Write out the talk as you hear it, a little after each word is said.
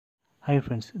Hi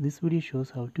friends, this video shows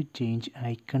how to change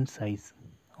icon size.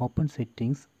 Open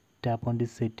settings, tap on the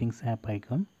settings app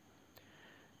icon,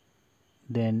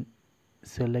 then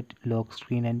select lock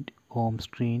screen and home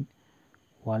screen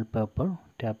wallpaper,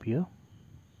 tap here,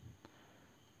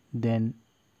 then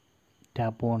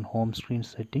tap on home screen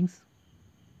settings.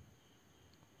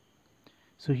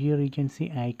 So here you can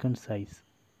see icon size,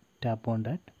 tap on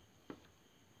that.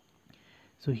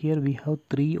 So here we have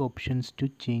three options to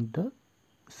change the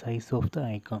size of the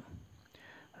icon.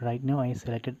 Right now I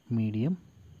selected medium,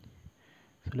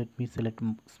 so let me select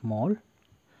small.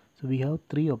 So we have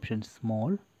three options: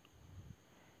 small,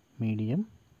 medium,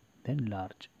 then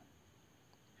large.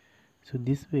 So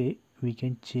this way we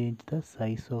can change the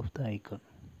size of the icon.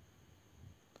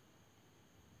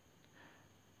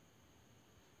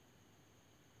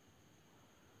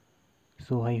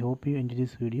 So I hope you enjoyed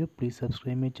this video. Please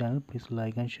subscribe my channel, please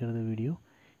like and share the video.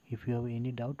 If you have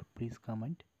any doubt, please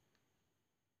comment.